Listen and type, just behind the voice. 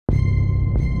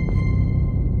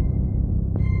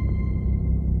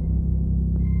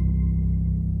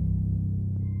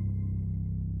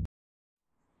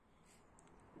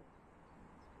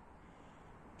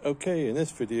Okay, in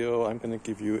this video I'm going to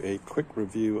give you a quick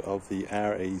review of the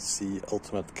RAC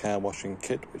Ultimate Car Washing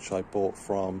Kit, which I bought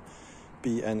from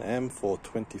B&M for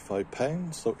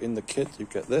 £25. So in the kit you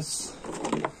get this.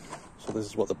 So this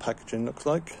is what the packaging looks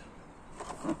like.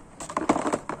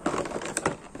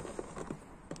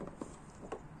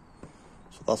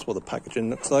 So that's what the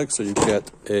packaging looks like. So you get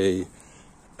a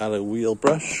alloy wheel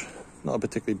brush, not a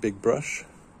particularly big brush,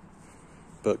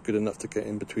 but good enough to get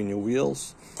in between your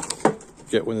wheels.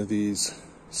 Get one of these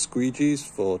squeegees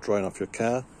for drying off your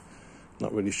car.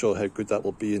 Not really sure how good that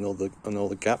will be in all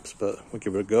the gaps, but we'll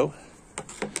give it a go.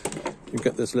 You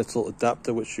get this little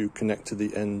adapter which you connect to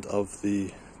the end of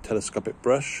the telescopic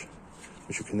brush,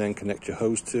 which you can then connect your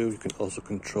hose to. You can also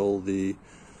control the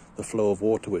flow of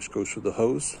water which goes through the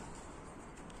hose.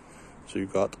 So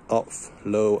you've got off,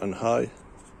 low and high.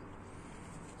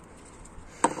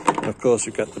 And of course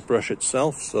you get the brush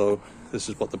itself, so this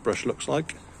is what the brush looks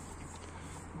like.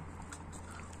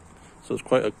 So it's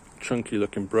quite a chunky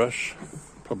looking brush,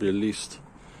 probably at least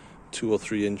 2 or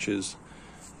 3 inches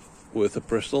worth of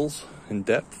bristles in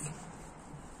depth.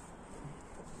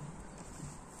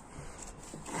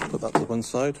 Put that to one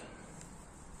side.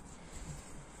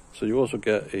 So you also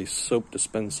get a soap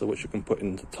dispenser which you can put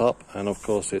in the top, and of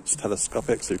course it's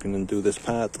telescopic, so you can undo this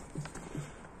pad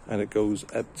and it goes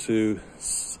up to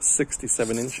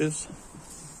 67 inches.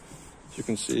 So you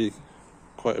can see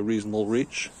quite a reasonable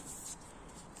reach.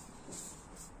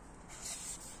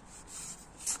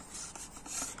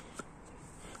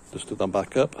 Just do that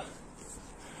back up.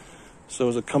 So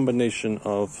it's a combination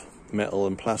of metal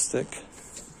and plastic.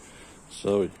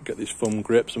 So you get these foam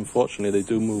grips. Unfortunately they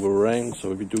do move around,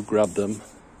 so if you do grab them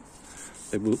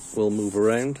they will move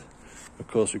around. Of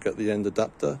course you get the end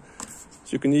adapter.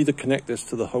 So you can either connect this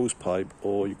to the hose pipe,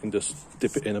 or you can just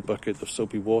dip it in a bucket of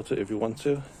soapy water if you want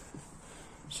to.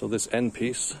 So this end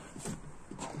piece,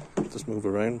 just move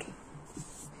around.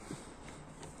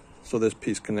 So this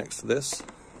piece connects to this.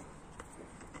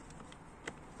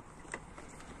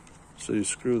 So you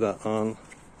screw that on.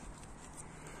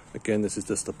 Again, this is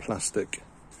just a plastic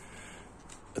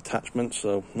attachment,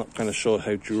 so I'm not kind of sure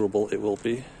how durable it will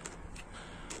be. And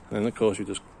then of course you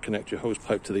just connect your hose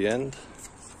pipe to the end.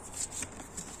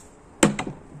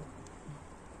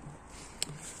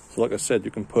 So like I said,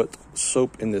 you can put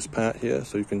soap in this part here,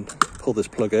 so you can pull this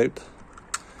plug out.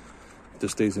 It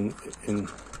just stays in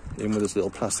with this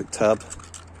little plastic tab.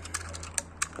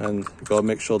 And you've got to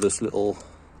make sure this little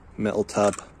metal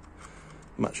tab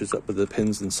matches up with the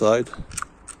pins inside. So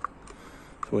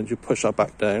once you push that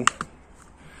back down,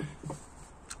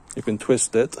 you can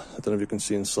twist it. I don't know if you can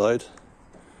see inside.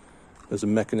 There's a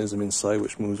mechanism inside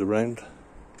which moves around.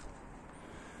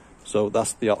 So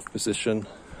that's the off position,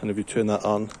 and if you turn that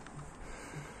on,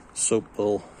 soap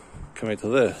will come out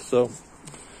of there. So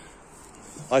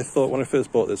I thought, when I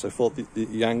first bought this, I thought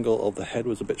the angle of the head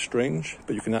was a bit strange,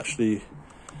 but you can actually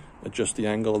adjust the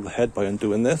angle of the head by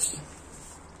undoing this.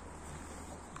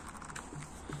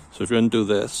 So if you undo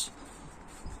this,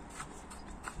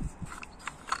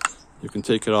 you can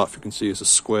take it off. You can see it's a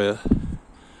square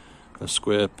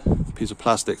piece of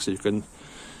plastic. So you can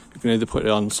either put it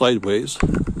on sideways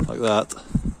like that,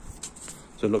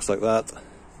 so it looks like that,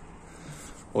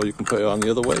 or you can put it on the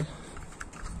other way.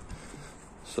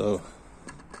 So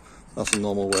that's a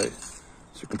normal way.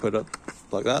 So you can put it up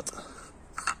like that.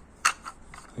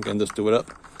 Again, just do it up.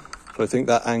 So I think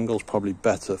that angle's probably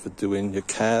better for doing your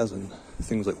cars and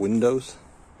things like windows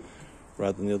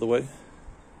rather than the other way.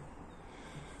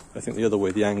 I think the other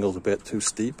way, the angle's a bit too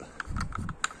steep.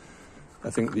 I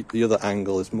think the other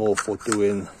angle is more for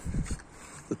doing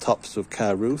the tops of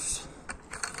car roofs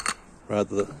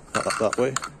rather than that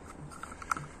way.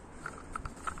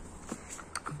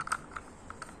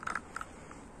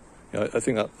 Yeah, I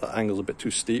think that angle's a bit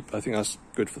too steep. I think that's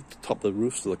good for the top of the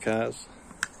roofs of the cars.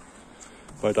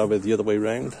 But I'd rather the other way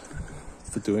round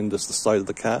for doing just the side of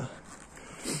the car.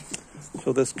 So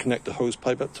let's connect the hose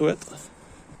pipe up to it.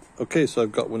 Okay, so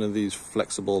I've got one of these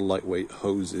flexible lightweight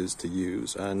hoses to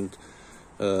use, and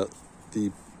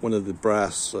one of the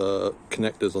brass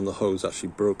connectors on the hose actually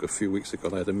broke a few weeks ago,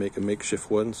 and I had to make a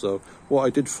makeshift one. So what I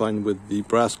did find with the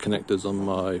brass connectors on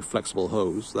my flexible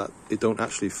hose, that they don't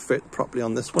actually fit properly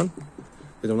on this one.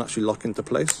 They don't actually lock into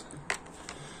place.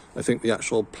 I think the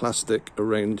actual plastic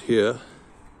around here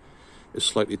is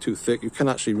slightly too thick. You can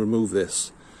actually remove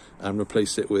this and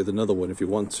replace it with another one if you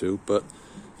want to, but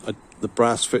the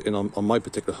brass fitting on my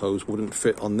particular hose wouldn't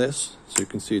fit on this, so you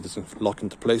can see it doesn't lock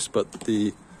into place, but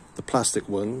the plastic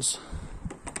ones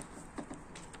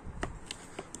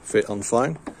fit on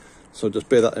fine. So just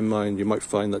bear that in mind. You might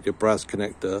find that your brass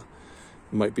connector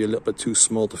might be a little bit too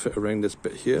small to fit around this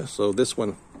bit here, so this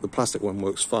one the plastic one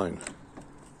works fine.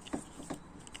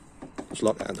 Just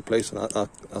lock that into place, and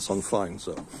that's on fine.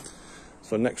 So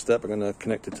next step, I'm going to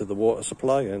connect it to the water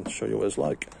supply and show you what it's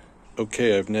like.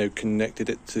 Okay, I've now connected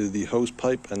it to the hose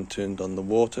pipe and turned on the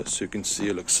water, so you can see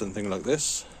it looks something like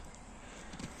this.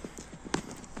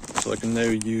 So I can now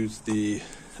use the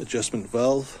adjustment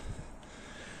valve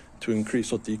to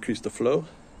increase or decrease the flow.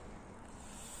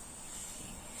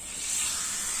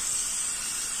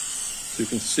 So you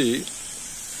can see it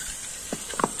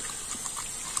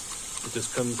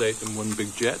just comes out in one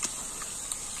big jet.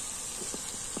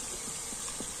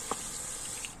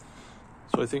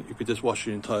 So I think you could just wash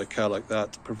your entire car like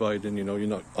that, providing you're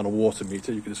not on a water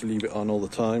meter. You could just leave it on all the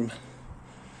time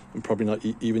and probably not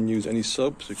even use any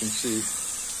soap. So you can see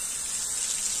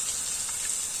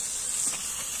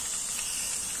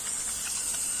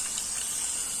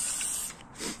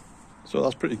so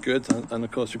that's pretty good. And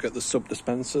of course you get the soap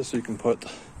dispenser, so you can put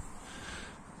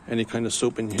any kind of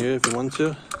soap in here if you want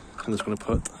to. I'm just going to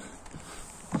put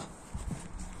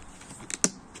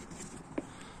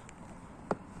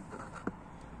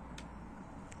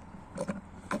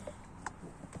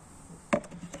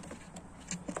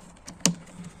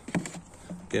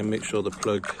again, make sure the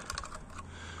plug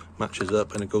matches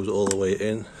up and it goes all the way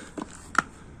in.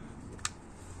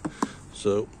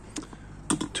 So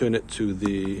turn it to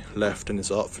the left and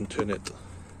it's off, and turn it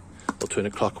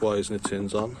clockwise and it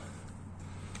turns on.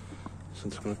 So I'm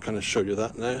just going to kind of show you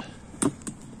that now.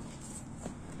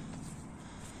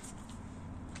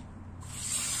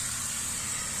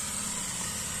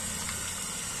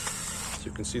 So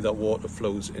you can see that water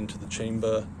flows into the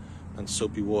chamber and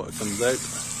soapy water comes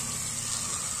out.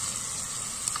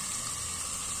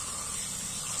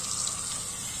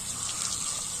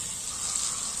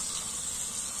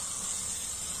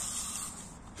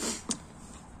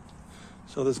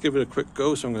 So let's give it a quick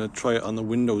go. So I'm going to try it on the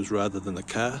windows rather than the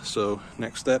car. So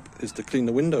next step is to clean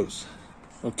the windows.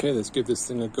 Okay, let's give this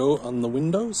thing a go on the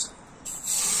windows.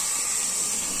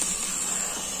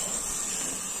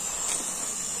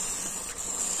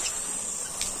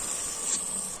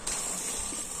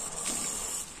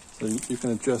 So you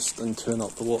can adjust and turn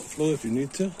up the water flow if you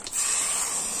need to.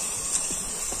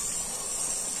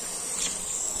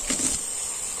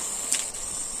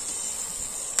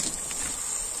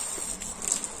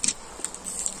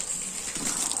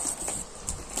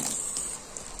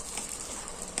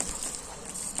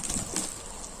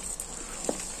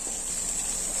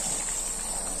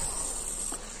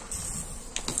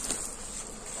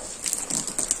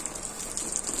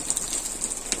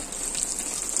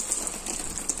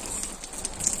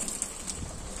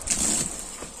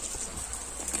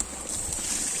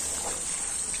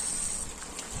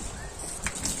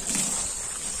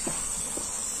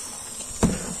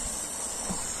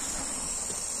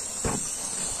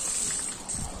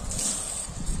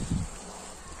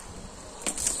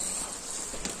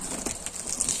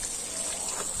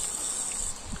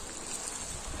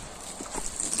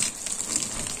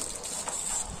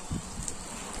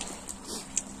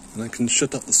 And I can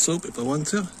shut up the soap if I want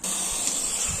to.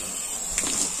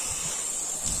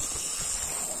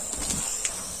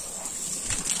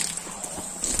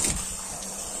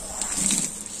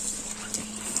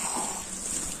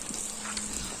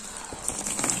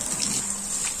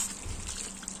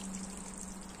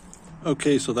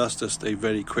 Okay, so that's just a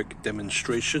very quick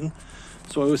demonstration.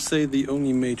 So I would say the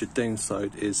only major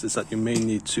downside is that you may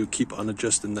need to keep on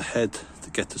adjusting the head to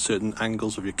get to certain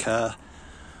angles of your car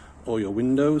or your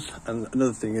windows. And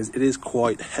another thing is it is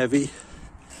quite heavy,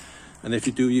 and if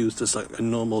you do use just like a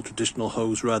normal traditional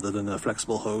hose rather than a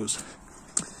flexible hose,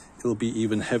 it'll be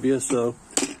even heavier. So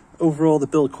overall the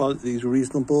build quality is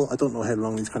reasonable. I don't know how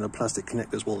long these kind of plastic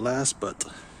connectors will last, but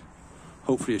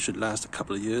hopefully it should last a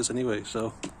couple of years anyway.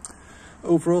 So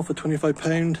overall, for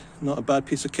 £25, not a bad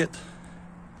piece of kit.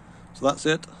 So that's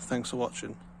it. Thanks for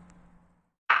watching.